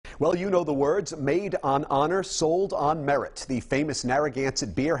Well, you know the words, made on honor, sold on merit. The famous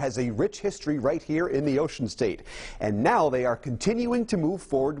Narragansett beer has a rich history right here in the Ocean State. And now they are continuing to move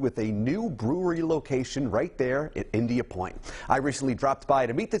forward with a new brewery location right there at India Point. I recently dropped by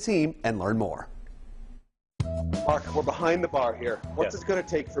to meet the team and learn more. Mark, we're behind the bar here. What's it going to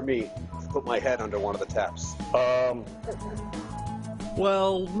take for me to put my head under one of the taps?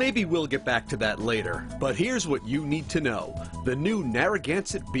 Well, maybe we'll get back to that later, but here's what you need to know. The new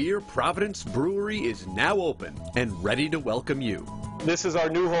Narragansett Beer Providence Brewery is now open and ready to welcome you. This is our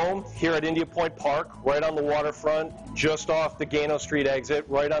new home here at India Point Park, right on the waterfront, just off the Gano Street exit,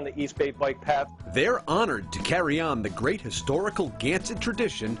 right on the East Bay Bike Path. They're honored to carry on the great historical Gansett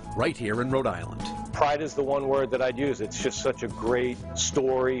tradition right here in Rhode Island. Pride is the one word that I'd use. It's just such a great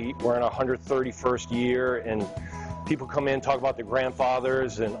story. We're in our 131st year, and people come in, talk about their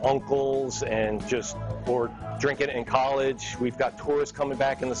grandfathers and uncles, and or drinking it in college. We've got tourists coming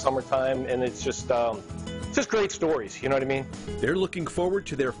back in the summertime, and it's just great stories, you know what I mean? They're looking forward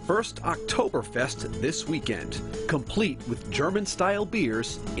to their first Oktoberfest this weekend, complete with German-style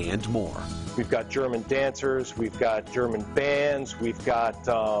beers and more. We've got German dancers, we've got German bands, we've got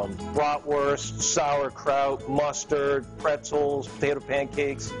bratwurst, sauerkraut, mustard, pretzels, potato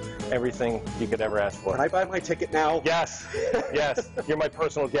pancakes, everything you could ever ask for. Can I buy my ticket now? Yes, yes, you're my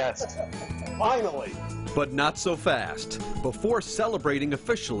personal guest. Finally. But not so fast. Before celebrating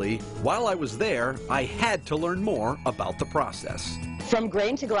officially, while I was there, I had to learn more about the process. From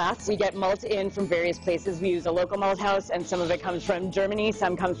grain to glass, we get malt in from various places. We use a local malt house, and some of it comes from Germany,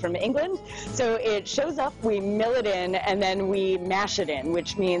 some comes from England. So it shows up, we mill it in, and then we mash it in,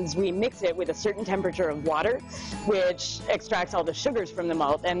 which means we mix it with a certain temperature of water, which extracts all the sugars from the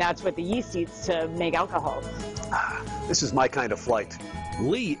malt, and that's what the yeast eats to make alcohol. This is my kind of flight.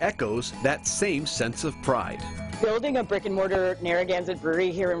 Lee echoes that same sense of pride. Building a brick-and-mortar Narragansett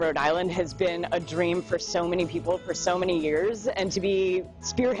brewery here in Rhode Island has been a dream for so many people for so many years, and to be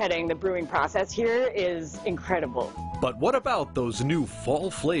spearheading the brewing process here is incredible. But what about those new fall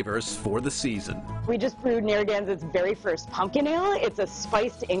flavors for the season? We just brewed Narragansett's very first pumpkin ale. It's a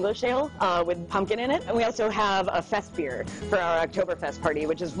spiced English ale with pumpkin in it. And we also have a fest beer for our Oktoberfest party,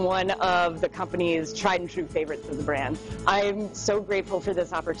 which is one of the company's tried and true favorites of the brand. I'm so grateful for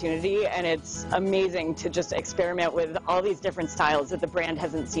this opportunity, and it's amazing to just experiment with all these different styles that the brand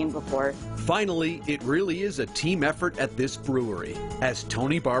hasn't seen before. Finally, it really is a team effort at this brewery, as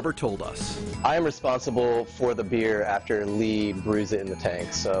Tony Barber told us. I am responsible for the beer after Lee brews it in the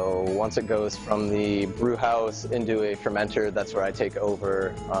tank. So once it goes from the brew house into a fermenter, that's where I take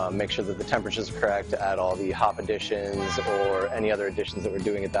over, make sure that the temperatures are correct, add all the hop additions or any other additions that we're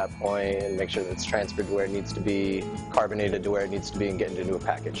doing at that point, and make sure that it's transferred to where it needs to be, carbonated to where it needs to be, and get into a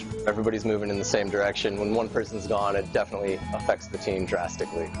package. Everybody's moving in the same direction. When one person's gone, it definitely affects the team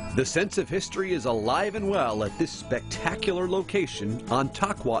drastically. The sense of history is alive and well at this spectacular location on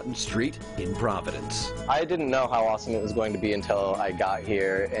Tockwatton Street in Providence. I didn't know how awesome it was going to be until I got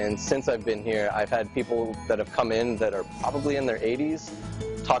here, and since I've been here, I've had people that have come in that are probably in their 80s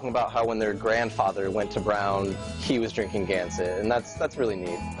talking about how when their grandfather went to Brown, he was drinking Gansett, and that's really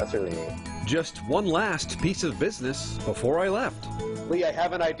neat. That's really neat. Just one last piece of business before I left. Lee, I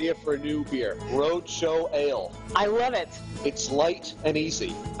have an idea for a new beer. Rhode Show Ale. I love it. It's light and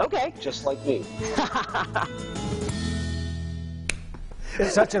easy. Okay. Just like me.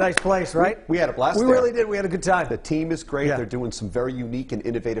 It's such a nice place, right? We had a blast We there. really did. We had a good time. The team is great. Yeah. They're doing some very unique and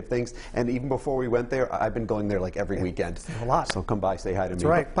innovative things. And even before we went there, I've been going there like every weekend. A lot. So come by, say hi to me.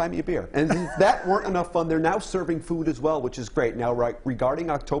 Right. Buy me a beer. And if that weren't enough fun, they're now serving food as well, which is great. Now, regarding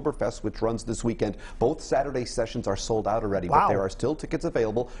Oktoberfest, which runs this weekend, both Saturday sessions are sold out already. Wow. But there are still tickets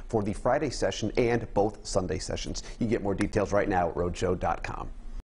available for the Friday session and both Sunday sessions. You get more details right now at rhodeshow.com.